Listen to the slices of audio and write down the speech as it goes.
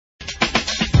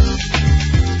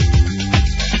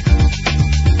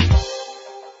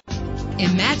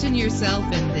Imagine yourself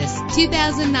in this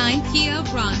 2009 Kia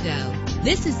Rondo.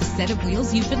 This is the set of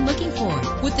wheels you've been looking for,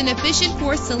 with an efficient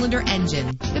 4-cylinder engine.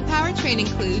 The powertrain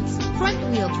includes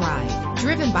front-wheel drive,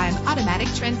 driven by an automatic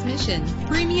transmission.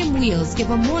 Premium wheels give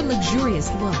a more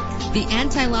luxurious look. The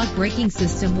anti-lock braking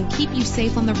system will keep you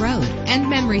safe on the road,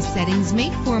 and memory settings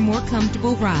make for a more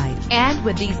comfortable ride. And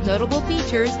with these notable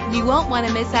features, you won't want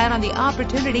to miss out on the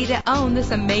opportunity to own this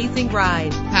amazing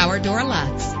ride. Power door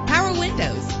locks, power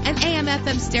windows, an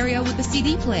AM/FM stereo with a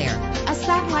CD player, a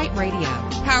satellite radio,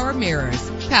 power mirrors,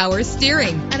 power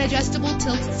steering, an adjustable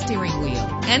tilt steering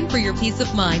wheel. And for your peace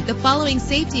of mind, the following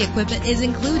safety equipment is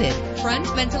included: front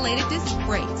ventilated disc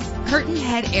brakes, curtain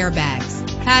head airbags,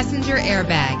 passenger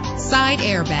airbag, side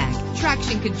airbag,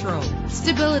 traction control,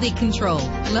 stability control,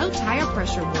 low tire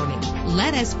pressure warning.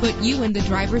 Let us put you in the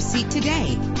driver's seat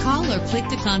today. Call or click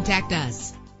to contact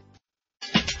us.